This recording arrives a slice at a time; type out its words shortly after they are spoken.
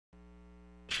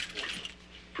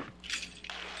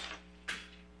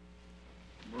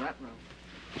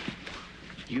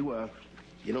You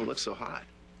don't look so hot.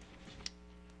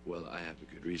 Well, I have a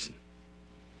good reason.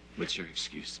 What's your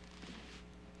excuse?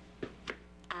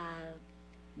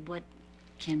 What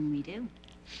can we do?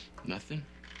 Nothing.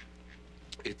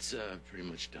 It's, pretty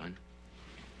much done.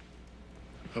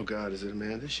 Oh, God, is it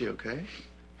Amanda? Is she okay?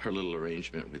 Her little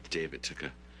arrangement with David took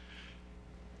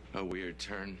a weird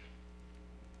turn.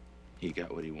 He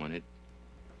got what he wanted.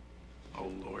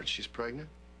 Oh, Lord, she's pregnant?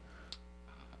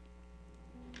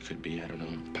 Could be, I don't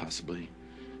know, possibly.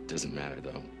 Doesn't matter,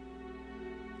 though.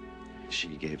 She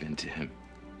gave in to him.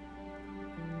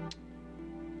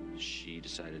 She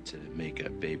decided to make a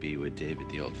baby with David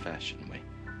the old-fashioned way.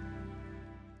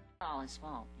 All his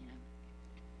fault, you know.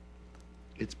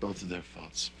 It's both of their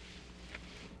faults.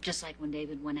 Just like when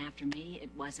David went after me, it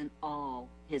wasn't all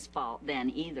his fault then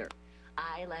either.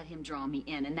 I let him draw me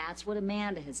in, and that's what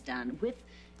Amanda has done, with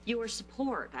your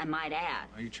support, I might add.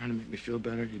 Are you trying to make me feel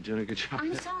better? You're doing a good job.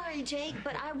 I'm sorry, Jake,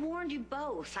 but I warned you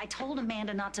both. I told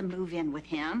Amanda not to move in with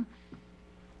him.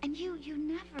 And you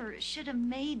never should have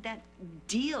made that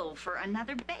deal for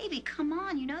another baby. Come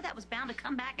on, you know that was bound to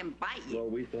come back and bite you. Well,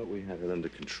 we thought we had it under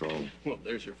control. Well,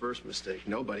 there's your first mistake.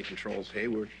 Nobody controls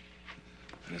Hayward.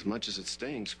 And as much as it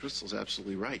stings, Krystal's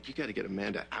absolutely right. You got to get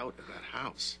Amanda out of that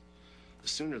house. The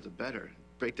sooner the better.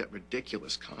 Break that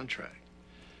ridiculous contract.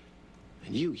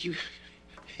 And you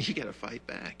got to fight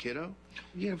back, kiddo.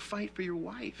 You got to fight for your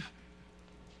wife.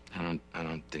 I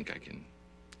don't think I can.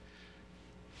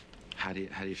 How do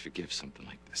you forgive something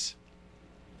like this?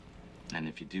 And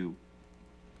if you do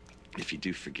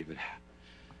forgive it,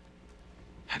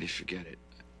 how do you forget it?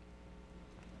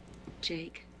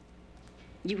 Jake,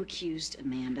 you accused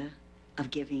Amanda of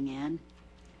giving in.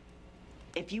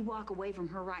 If you walk away from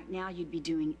her right now, you'd be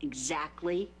doing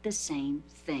exactly the same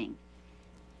thing.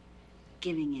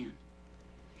 Giving in.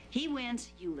 He wins,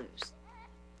 you lose.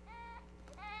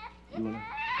 You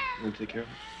wanna take care of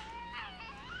it?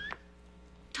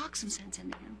 Talk some sense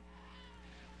into him.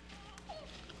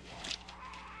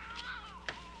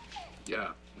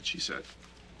 Yeah, what she said.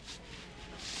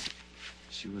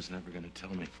 She was never gonna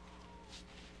tell me.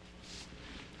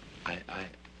 I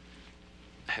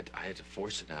had to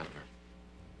force it out of her.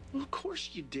 Well, of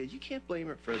course you did. You can't blame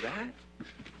her for that.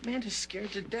 Amanda's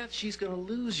scared to death she's gonna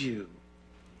lose you.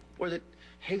 Or that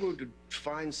Hayward would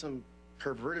find some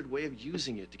perverted way of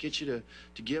using it to get you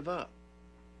to give up.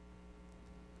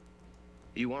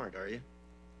 You aren't, are you?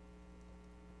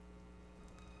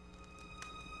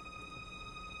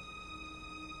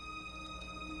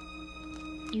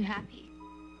 You happy?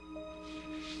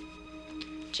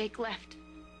 Jake left.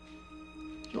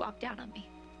 He walked out on me.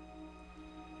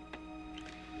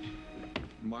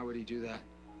 And why would he do that?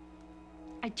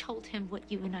 I told him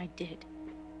what you and I did.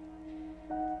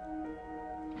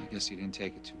 I guess he didn't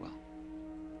take it too well.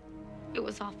 It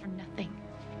was all for nothing.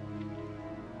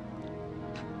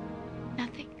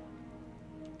 Nothing.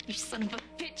 You son of a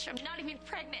bitch, I'm not even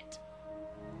pregnant.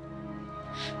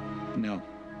 No,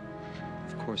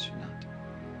 of course you're not.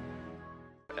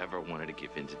 Ever wanted to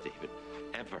give in to David,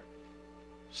 ever.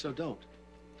 So don't.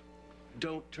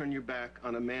 Don't turn your back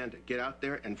on Amanda. Get out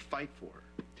there and fight for her.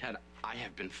 Dad, I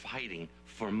have been fighting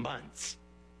for months.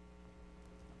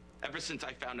 Ever since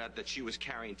I found out that she was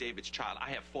carrying David's child, I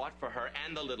have fought for her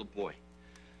and the little boy.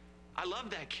 I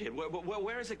love that kid.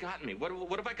 Where has it gotten me? What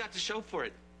have I got to show for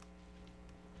it?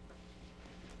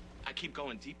 I keep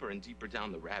going deeper and deeper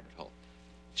down the rabbit hole.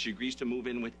 She agrees to move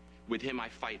in with him, I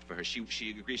fight for her. She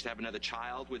agrees to have another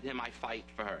child with him, I fight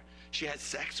for her. She has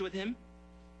sex with him?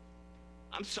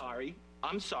 I'm sorry.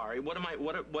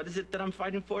 What is it that I'm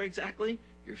fighting for exactly?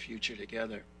 Your future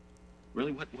together.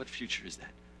 Really? What future is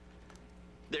that?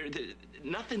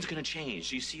 Nothing's gonna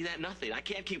change. You see that? Nothing. I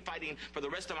can't keep fighting for the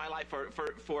rest of my life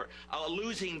for a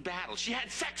losing battle. She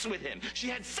had sex with him. She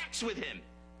had sex with him.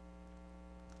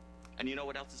 And you know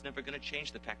what else is never gonna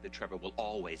change? The fact that Trevor will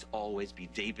always, always be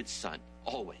David's son.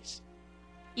 Always.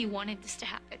 You wanted this to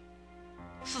happen.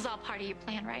 This was all part of your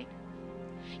plan, right?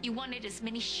 You wanted as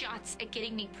many shots at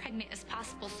getting me pregnant as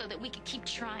possible so that we could keep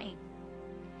trying.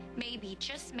 Maybe,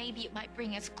 just maybe, it might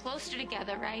bring us closer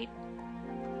together, right?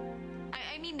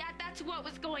 I mean, that's what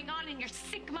was going on in your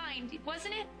sick mind,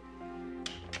 wasn't it?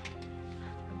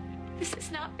 This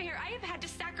is not fair. I have had to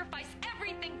sacrifice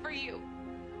everything for you.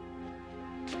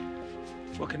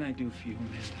 What can I do for you,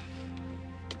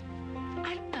 Amanda?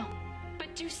 I don't know,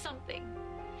 but do something.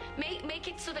 Make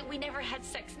it so that we never had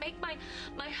sex. Make my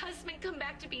husband come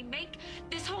back to me. Make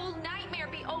this whole nightmare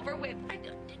be over with.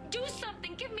 Do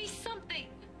something. Give me something.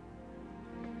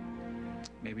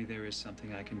 Maybe there is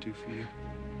something I can do for you.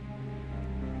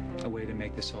 A way to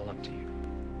make this all up to you.